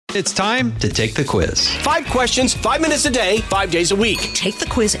It's time to take the quiz. 5 questions, 5 minutes a day, 5 days a week. Take the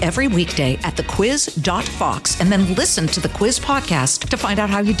quiz every weekday at thequiz.fox and then listen to the quiz podcast to find out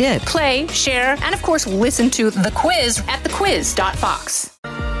how you did. Play, share, and of course, listen to The Quiz at thequiz.fox.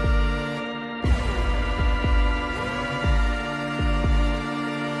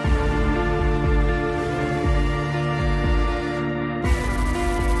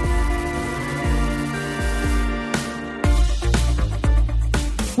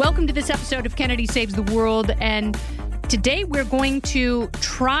 Welcome to this episode of Kennedy Saves the World, and today we're going to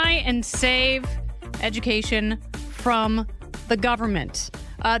try and save education from the government.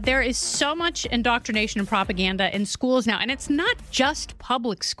 There is so much indoctrination and propaganda in schools now, and it's not just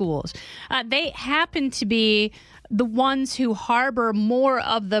public schools. They happen to be the ones who harbor more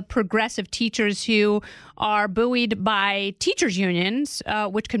of the progressive teachers who are buoyed by teachers' unions,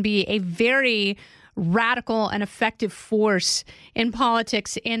 which can be a very radical and effective force in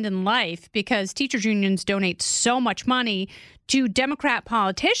politics and in life, because teachers unions donate so much money to Democrat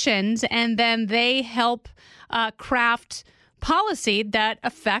politicians, and then they help craft policy that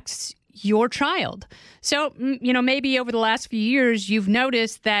affects your child. So, maybe over the last few years, you've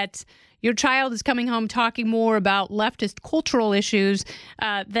noticed that your child is coming home talking more about leftist cultural issues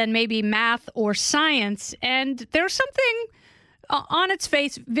than maybe math or science, and there's something on its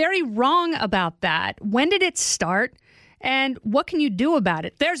face very wrong about that. When did it start? And what can you do about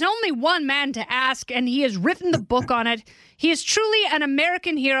it? There's only one man to ask, and he has written the book on it. He is truly an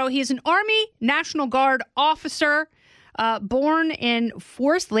American hero. He is an Army National Guard officer, born in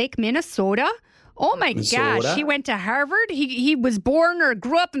Forest Lake, Minnesota. Oh, my gosh. He went to Harvard. He was born or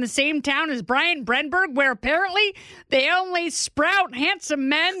grew up in the same town as Brian Brenberg, where apparently they only sprout handsome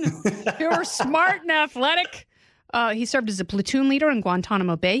men who are smart and athletic. He served as a platoon leader in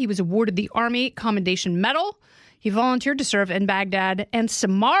Guantanamo Bay. He was awarded the Army Commendation Medal. He volunteered to serve in Baghdad and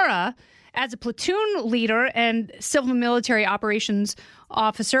Samarra as a platoon leader and civil military operations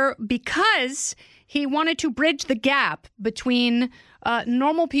officer because he wanted to bridge the gap between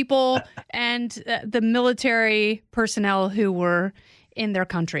normal people and the military personnel who were in their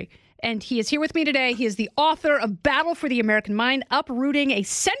country. And he is here with me today. He is the author of Battle for the American Mind, Uprooting a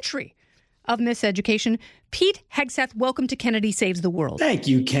Century of Miseducation. Pete Hegseth, welcome to Kennedy Saves the World. Thank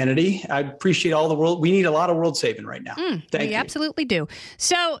you, Kennedy. I appreciate all the world. We need a lot of world saving right now. Thank you. We absolutely do.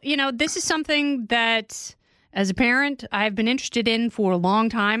 So, this is something that, as a parent, I've been interested in for a long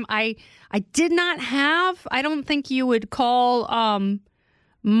time. I did not have, I don't think you would call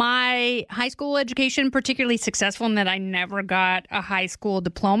my high school education particularly successful in that I never got a high school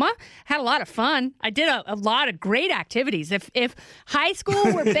diploma. Had a lot of fun. I did a lot of great activities. If high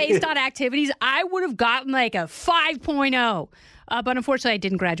school were based on activities, I would have gotten like a 5.0. But unfortunately, I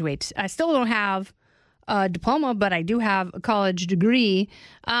didn't graduate. I still don't have a diploma, but I do have a college degree.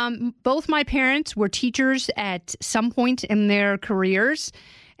 Both my parents were teachers at some point in their careers.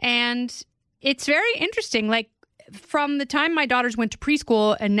 And it's very interesting. Like, from the time my daughters went to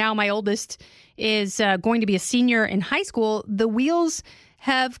preschool and now my oldest is going to be a senior in high school, the wheels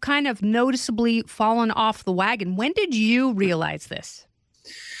have kind of noticeably fallen off the wagon. When did you realize this?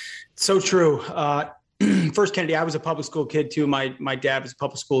 So true. First, Kennedy, I was a public school kid too. My dad was a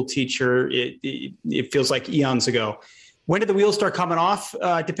public school teacher. It feels like eons ago. When did the wheels start coming off?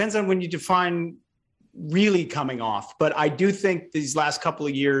 Depends on when you define really coming off. But I do think these last couple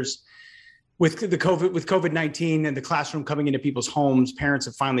of years, with COVID-19 and the classroom coming into people's homes, parents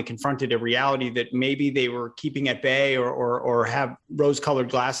have finally confronted a reality that maybe they were keeping at bay or have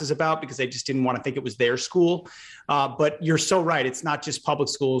rose-colored glasses about because they just didn't want to think it was their school. But you're so right. It's not just public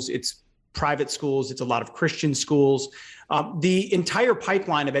schools. It's private schools. It's a lot of Christian schools. The entire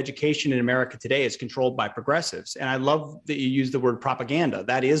pipeline of education in America today is controlled by progressives. And I love that you use the word propaganda.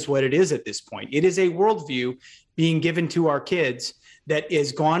 That is what it is at this point. It is a worldview being given to our kids that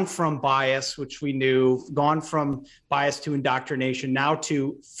is gone from bias, which we knew, gone from bias to indoctrination, now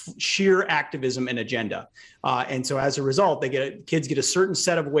to sheer activism and agenda. And so as a result, kids get a certain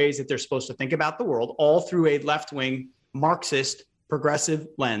set of ways that they're supposed to think about the world, all through a left-wing Marxist progressive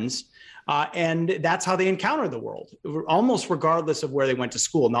lens. And that's how they encounter the world, almost regardless of where they went to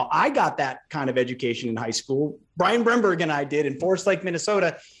school. Now, I got that kind of education in high school. Brian Brenberg and I did in Forest Lake,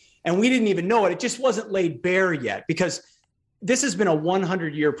 Minnesota, and we didn't even know it. It just wasn't laid bare yet because this has been a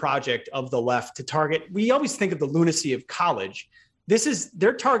 100-year project of the left to target. We always think of the lunacy of college. This is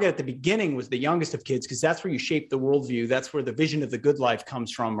their target at the beginning was the youngest of kids because that's where you shape the worldview. That's where the vision of the good life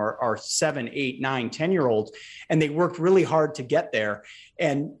comes from, our 7, 8, 9, 10-year-olds. And they worked really hard to get there.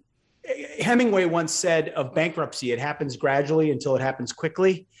 And Hemingway once said of bankruptcy, it happens gradually until it happens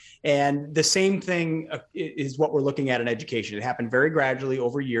quickly. And the same thing is what we're looking at in education. It happened very gradually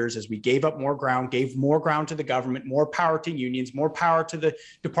over years as we gave up more ground, gave more ground to the government, more power to unions, more power to the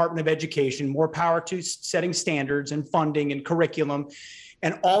Department of Education, more power to setting standards and funding and curriculum.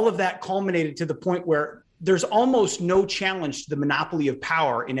 And all of that culminated to the point where there's almost no challenge to the monopoly of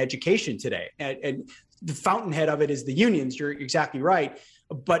power in education today. And the fountainhead of it is the unions. You're exactly right.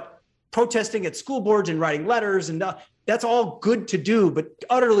 But protesting at school boards and writing letters, and that's all good to do, but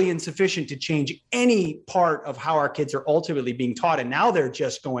utterly insufficient to change any part of how our kids are ultimately being taught. And now they're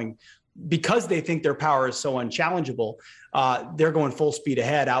just going, because they think their power is so unchallengeable, they're going full speed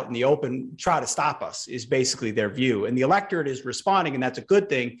ahead out in the open, try to stop us, is basically their view. And the electorate is responding, and that's a good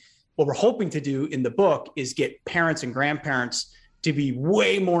thing. What we're hoping to do in the book is get parents and grandparents to be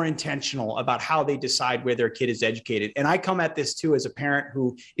way more intentional about how they decide where their kid is educated. And I come at this too as a parent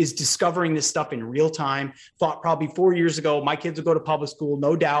who is discovering this stuff in real time. Thought probably 4 years ago, my kids will go to public school,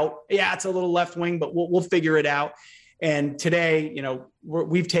 no doubt. Yeah, it's a little left wing, but we'll figure it out. And today,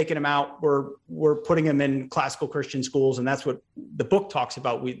 we've taken them out. We're putting them in classical Christian schools, and that's what the book talks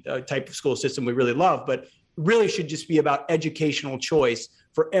about. A type of school system we really love, but really should just be about educational choice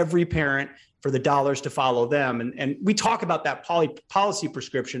for every parent, for the dollars to follow them. And we talk about that policy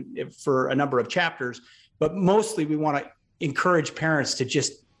prescription for a number of chapters, but mostly we want to encourage parents to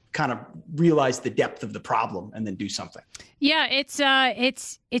just kind of realize the depth of the problem and then do something. Yeah,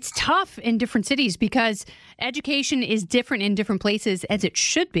 it's tough in different cities because education is different in different places, as it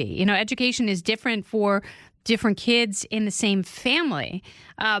should be. Education is different for different kids in the same family,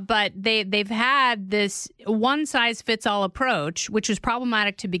 but they've had this one-size-fits-all approach, which was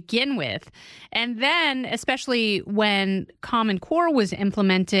problematic to begin with. And then, especially when Common Core was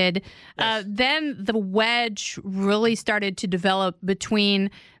implemented, yes. Then the wedge really started to develop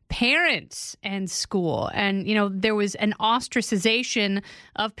between parents and school. And, there was an ostracization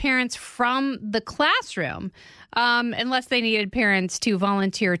of parents from the classroom, unless they needed parents to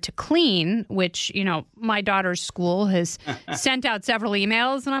volunteer to clean, which, my daughter's school has sent out several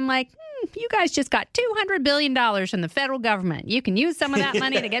emails. And I'm like, you guys just got $200 billion from the federal government. You can use some of that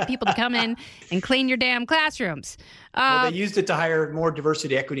money to get people to come in and clean your damn classrooms. Well, they used it to hire more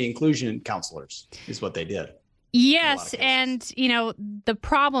diversity, equity, inclusion counselors is what they did. Yes, and the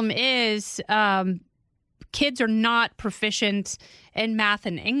problem is kids are not proficient in math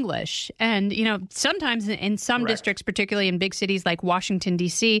and English, and sometimes in some Correct. districts, particularly in big cities like Washington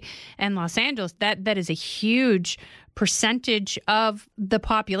D.C. and Los Angeles, that is a huge percentage of the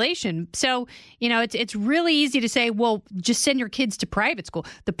population. So it's really easy to say, well, just send your kids to private school.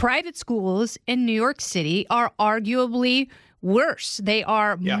 The private schools in New York City are arguably worse. They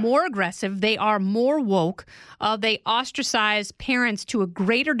are more aggressive. They are more woke. They ostracize parents to a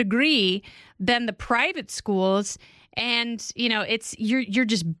greater degree than the private schools. And, it's you're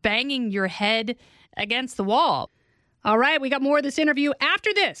just banging your head against the wall. All right, we got more of this interview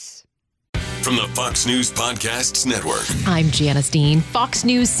after this. From the Fox News Podcasts Network. I'm Janice Dean, Fox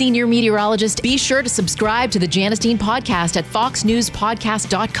News senior meteorologist. Be sure to subscribe to the Janice Dean podcast at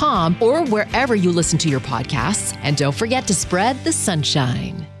foxnewspodcast.com or wherever you listen to your podcasts. And don't forget to spread the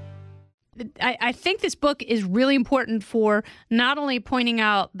sunshine. I think this book is really important for not only pointing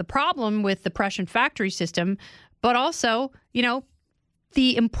out the problem with the Prussian factory system, but also,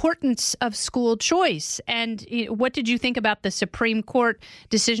 the importance of school choice. And what did you think about the Supreme Court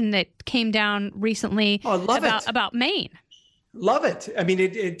decision that came down recently about Maine? Love it. I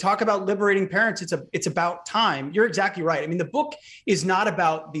mean, talk about liberating parents. It's about time. You're exactly right. I mean, the book is not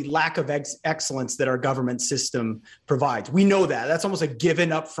about the lack of excellence that our government system provides. We know that. That's almost a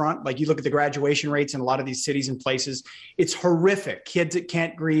given up front. Like you look at the graduation rates in a lot of these cities and places, it's horrific. Kids that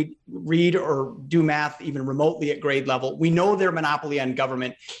can't read or do math even remotely at grade level. We know their monopoly on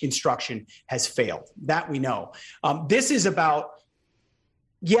government instruction has failed. That we know. This is about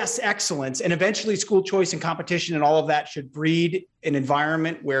yes, excellence, and eventually school choice and competition and all of that should breed an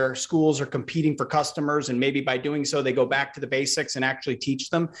environment where schools are competing for customers, and maybe by doing so, they go back to the basics and actually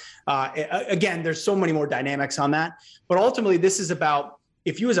teach them. Again, there's so many more dynamics on that, but ultimately this is about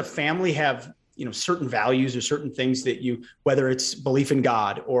if you as a family have certain values or certain things that whether it's belief in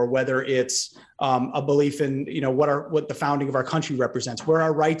God or whether it's a belief in, what the founding of our country represents, where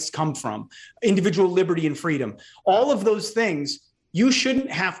our rights come from, individual liberty and freedom, all of those things. You shouldn't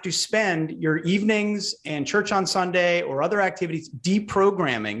have to spend your evenings and church on Sunday or other activities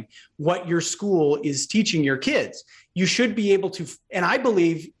deprogramming what your school is teaching your kids. You should be able to, and I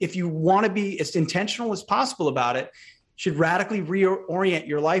believe if you want to be as intentional as possible about it, should radically reorient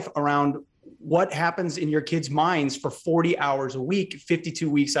your life around what happens in your kids' minds for 40 hours a week, 52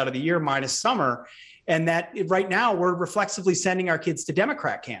 weeks out of the year minus summer. And that right now we're reflexively sending our kids to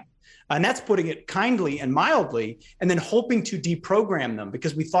Democrat camp. And that's putting it kindly and mildly, and then hoping to deprogram them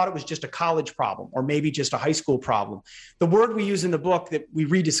because we thought it was just a college problem or maybe just a high school problem. The word we use in the book that we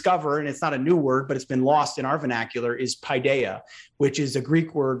rediscover, and it's not a new word, but it's been lost in our vernacular, is paideia, which is a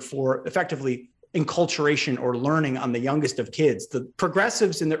Greek word for effectively enculturation or learning on the youngest of kids. The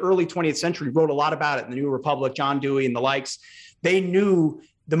progressives in the early 20th century wrote a lot about it in the New Republic, John Dewey and the likes. They knew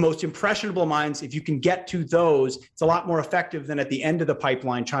the most impressionable minds, if you can get to those, it's a lot more effective than at the end of the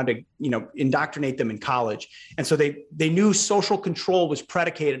pipeline trying to, indoctrinate them in college. And so they knew social control was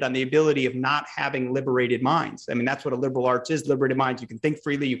predicated on the ability of not having liberated minds. I mean, that's what a liberal arts is, liberated minds. You can think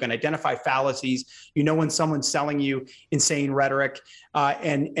freely, you can identify fallacies, when someone's selling you insane rhetoric,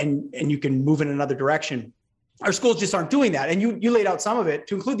 and you can move in another direction. Our schools just aren't doing that. And you laid out some of it,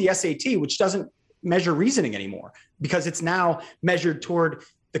 to include the SAT, which doesn't measure reasoning anymore because it's now measured toward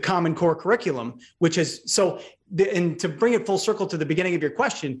the Common Core curriculum, which is and to bring it full circle to the beginning of your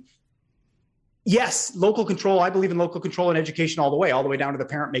question, yes, local control. I believe in local control in education all the way down to the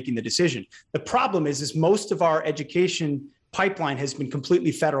parent making the decision. The problem is most of our education pipeline has been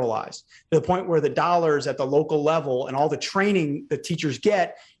completely federalized to the point where the dollars at the local level and all the training that teachers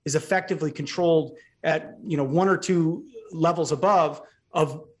get is effectively controlled at, one or two levels above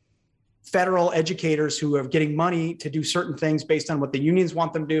of federal educators who are getting money to do certain things based on what the unions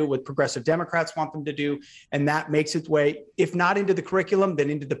want them to do, what progressive Democrats want them to do. And that makes its way, if not into the curriculum,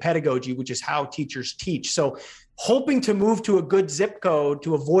 then into the pedagogy, which is how teachers teach. So hoping to move to a good zip code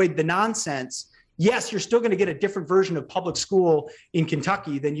to avoid the nonsense. Yes, you're still going to get a different version of public school in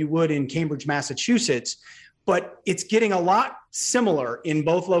Kentucky than you would in Cambridge, Massachusetts, but it's getting a lot similar in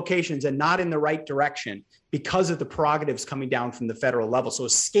both locations and not in the right direction because of the prerogatives coming down from the federal level. So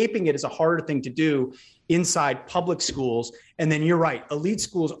escaping it is a harder thing to do inside public schools. And then you're right, elite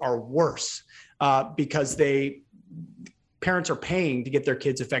schools are worse because parents are paying to get their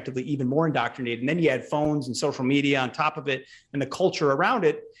kids effectively even more indoctrinated. And then you add phones and social media on top of it and the culture around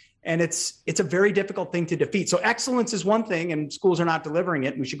it. And it's a very difficult thing to defeat. So excellence is one thing and schools are not delivering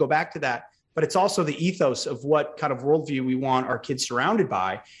it. And we should go back to that. But it's also the ethos of what kind of worldview we want our kids surrounded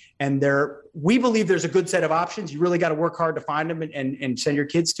by. And we believe there's a good set of options. You really got to work hard to find them and send your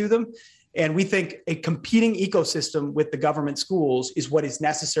kids to them. And we think a competing ecosystem with the government schools is what is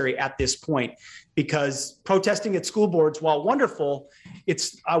necessary at this point, because protesting at school boards, while wonderful,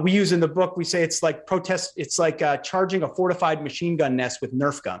 we use in the book, we say it's like charging a fortified machine gun nest with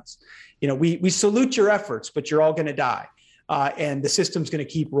Nerf guns. We salute your efforts, but you're all going to die. And the system's going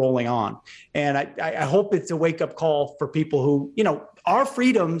to keep rolling on. And I hope it's a wake-up call for people who, our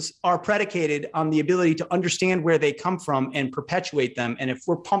freedoms are predicated on the ability to understand where they come from and perpetuate them. And if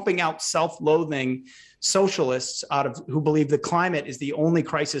we're pumping out self-loathing socialists who believe the climate is the only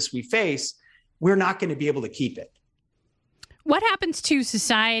crisis we face, we're not going to be able to keep it. What happens to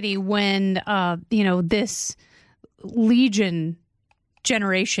society when, this legion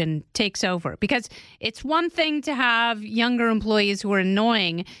generation takes over? Because it's one thing to have younger employees who are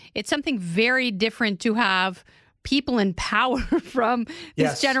annoying. It's something very different to have people in power from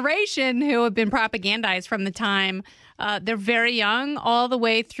this generation who have been propagandized from the time they're very young all the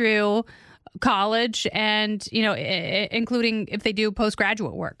way through college and, including if they do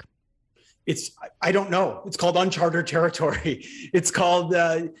postgraduate work. I don't know. It's called uncharted territory. It's called,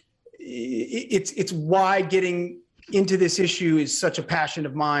 it's why getting into this issue is such a passion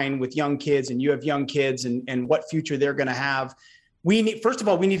of mine with young kids, and you have young kids and what future they're going to have. First of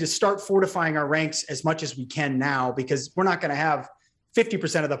all, we need to start fortifying our ranks as much as we can now, because we're not going to have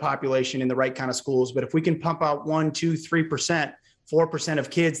 50% of the population in the right kind of schools. But if we can pump out 1%, 2%, 3%, 4%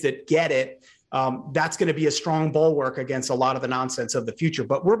 of kids that get it, that's going to be a strong bulwark against a lot of the nonsense of the future.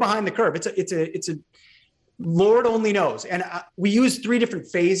 But we're behind the curve. It's a Lord only knows. And we use 3 different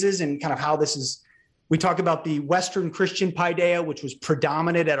phases and kind of how this is. We talk about the Western Christian paideia, which was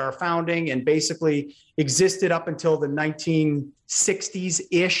predominant at our founding and basically existed up until the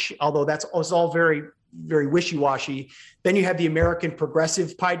 1960s-ish, although was all very, very wishy-washy. Then you have the American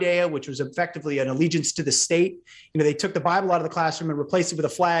progressive paideia, which was effectively an allegiance to the state. They took the Bible out of the classroom and replaced it with a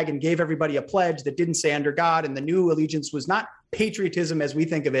flag and gave everybody a pledge that didn't say under God. And the new allegiance was not patriotism as we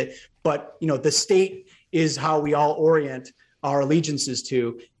think of it, but the state is how we all orient our allegiances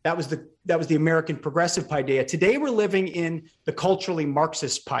to. That was the American progressive paideia. Today we're living in the culturally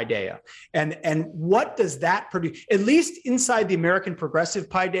Marxist paideia. And what does that produce? At least inside the American progressive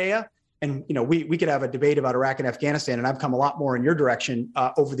paideia, and we could have a debate about Iraq and Afghanistan, and I've come a lot more in your direction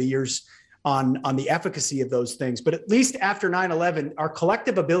over the years on the efficacy of those things. But at least after 9/11, our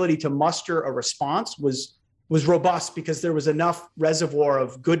collective ability to muster a response was robust because there was enough reservoir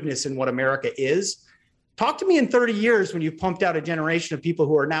of goodness in what America is. Talk to me in 30 years when you've pumped out a generation of people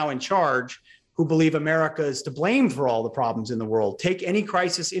who are now in charge, who believe America is to blame for all the problems in the world. Take any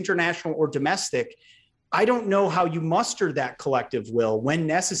crisis, international or domestic. I don't know how you muster that collective will when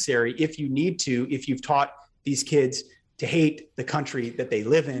necessary, if you need to, if you've taught these kids to hate the country that they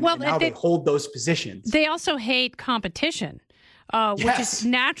live in, and now they hold those positions. They also hate competition, which is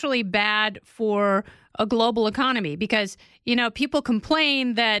naturally bad for a global economy because, people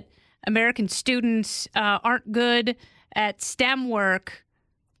complain that American students aren't good at STEM work,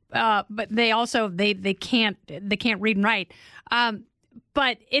 but they also they can't read and write.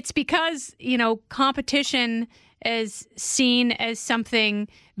 But it's because, competition is seen as something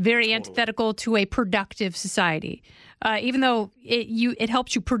very antithetical to a productive society. Even though it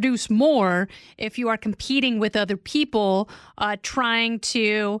helps you produce more if you are competing with other people, trying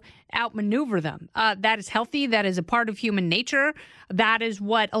to outmaneuver them. That is healthy. That is a part of human nature. That is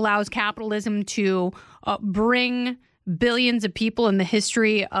what allows capitalism to bring billions of people in the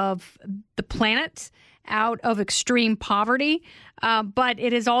history of the planet out of extreme poverty. But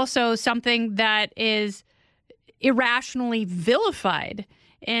it is also something that is irrationally vilified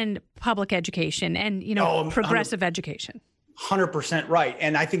in public education and, progressive education. 100% right.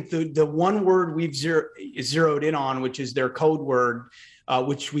 And I think the one word we've zeroed in on, which is their code word,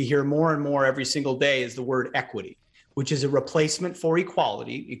 which we hear more and more every single day, is the word equity, which is a replacement for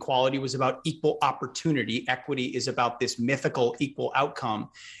equality. Equality was about equal opportunity. Equity is about this mythical equal outcome.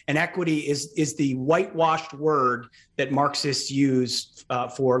 And equity is the whitewashed word that Marxists use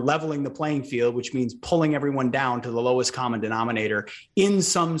for leveling the playing field, which means pulling everyone down to the lowest common denominator in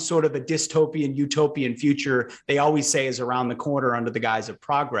some sort of a dystopian, utopian future they always say is around the corner under the guise of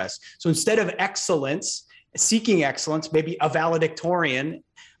progress. So instead of excellence, seeking excellence, maybe a valedictorian,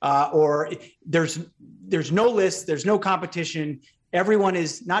 or there's no list, there's no competition. Everyone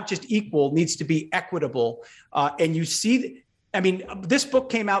is not just equal, needs to be equitable. And you see, this book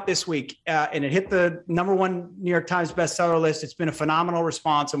came out this week and it hit the #1 New York Times bestseller list. It's been a phenomenal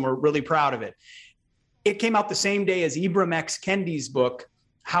response and we're really proud of it. It came out the same day as Ibram X. Kendi's book,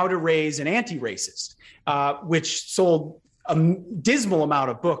 How to Raise an Anti-Racist, which sold a dismal amount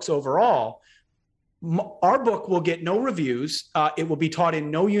of books overall. Our book will get no reviews. It will be taught in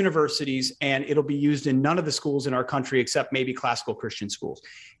no universities, and it'll be used in none of the schools in our country except maybe classical Christian schools.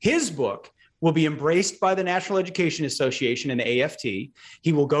 His book will be embraced by the National Education Association and the AFT.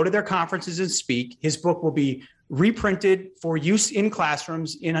 He will go to their conferences and speak. His book will be reprinted for use in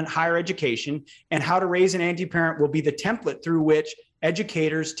classrooms in higher education, and How to Raise an Anti-Parent will be the template through which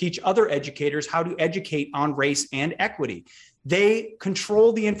educators teach other educators how to educate on race and equity. They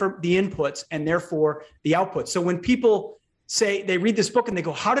control the inputs and therefore the outputs. So when people say they read this book and they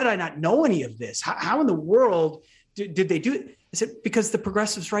go, how did I not know any of this? How in the world did they do it? I said, because the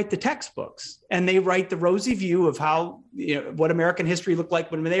progressives write the textbooks and they write the rosy view of how, what American history looked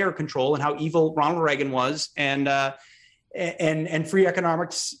like when they were in control and how evil Ronald Reagan was. And free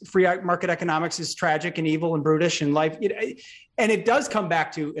market economics is tragic and evil and brutish and life. And it does come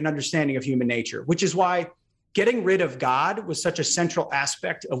back to an understanding of human nature, which is why getting rid of God was such a central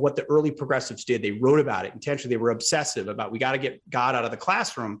aspect of what the early progressives did. They wrote about it intentionally. They were obsessive about, we got to get God out of the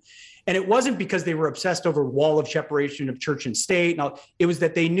classroom. And it wasn't because they were obsessed over wall of separation of church and state. It was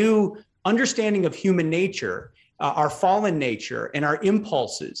that they knew understanding of human nature, our fallen nature and our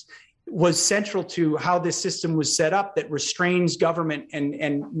impulses was central to how this system was set up that restrains government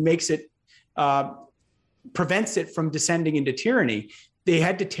and makes it, prevents it from descending into tyranny. They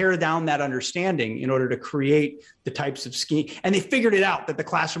had to tear down that understanding in order to create the types of scheme. And they figured it out that the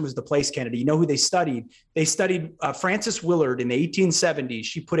classroom was the place, Kennedy. You know who they studied? They studied Frances Willard in the 1870s.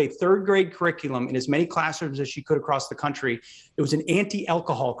 She put a third grade curriculum in as many classrooms as she could across the country. It was an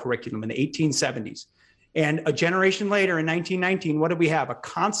anti-alcohol curriculum in the 1870s. And a generation later, in 1919, what did we have? A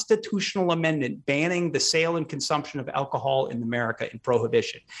constitutional amendment banning the sale and consumption of alcohol in America in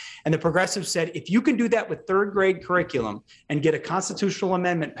prohibition. And the progressives said, if you can do that with third grade curriculum and get a constitutional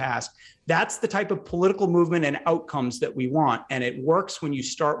amendment passed, that's the type of political movement and outcomes that we want. And it works when you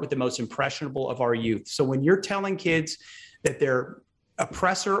start with the most impressionable of our youth. So when you're telling kids that they're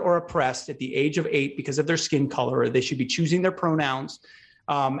oppressor or oppressed at the age of 8 because of their skin color, or they should be choosing their pronouns,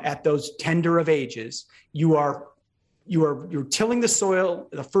 at those tender of ages, you're tilling the soil,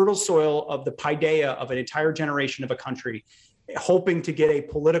 the fertile soil of the paideia of an entire generation of a country, hoping to get a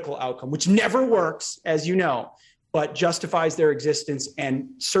political outcome, which never works, as you know. but justifies their existence and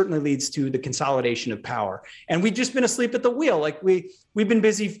certainly leads to the consolidation of power. And we've just been asleep at the wheel. Like we've been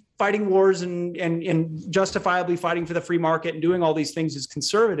busy fighting wars and justifiably fighting for the free market and doing all these things as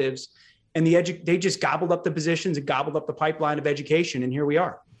conservatives. And they just gobbled up the positions and gobbled up the pipeline of education. And here we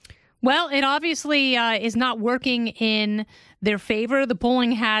are. Well, it obviously is not working in their favor. The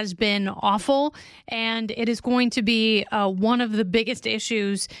polling has been awful, and it is going to be one of the biggest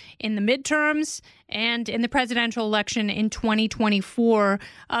issues in the midterms and in the presidential election in 2024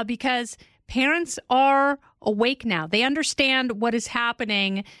 because parents are awake now. They understand what is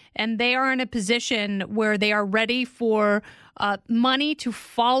happening, and they are in a position where they are ready for money to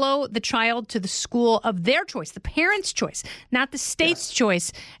follow the child to the school of their choice, the parents' choice, not the state's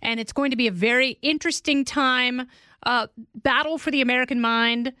choice. And it's going to be a very interesting time. Battle for the American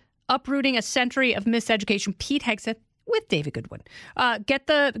mind, uprooting a century of miseducation. Pete Hegseth with David Goodwin. Get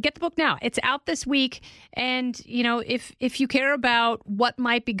the book now. It's out this week. And, you know, if you care about what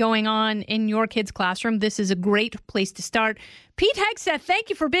might be going on in your kid's classroom, this is a great place to start. Pete Hegseth, thank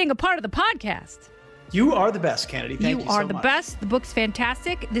you for being a part of the podcast. You are the best, Kennedy. Thank you so much. You are the best. The book's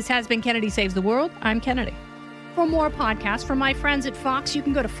fantastic. This has been Kennedy Saves the World. I'm Kennedy. For more podcasts from my friends at Fox, you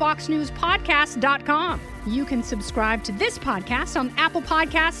can go to foxnewspodcast.com. You can subscribe to this podcast on Apple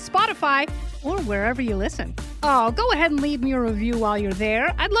Podcasts, Spotify, or wherever you listen. Oh, go ahead and leave me a review while you're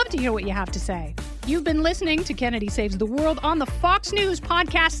there. I'd love to hear what you have to say. You've been listening to Kennedy Saves the World on the Fox News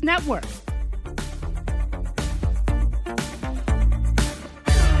Podcast Network.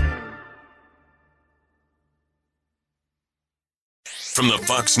 From the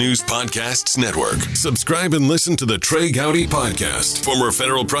Fox News Podcasts Network, subscribe and listen to the Trey Gowdy Podcast. Former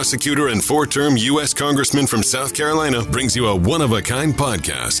federal prosecutor and four-term U.S. Congressman from South Carolina brings you a one-of-a-kind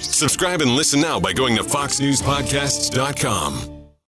podcast. Subscribe and listen now by going to foxnewspodcasts.com.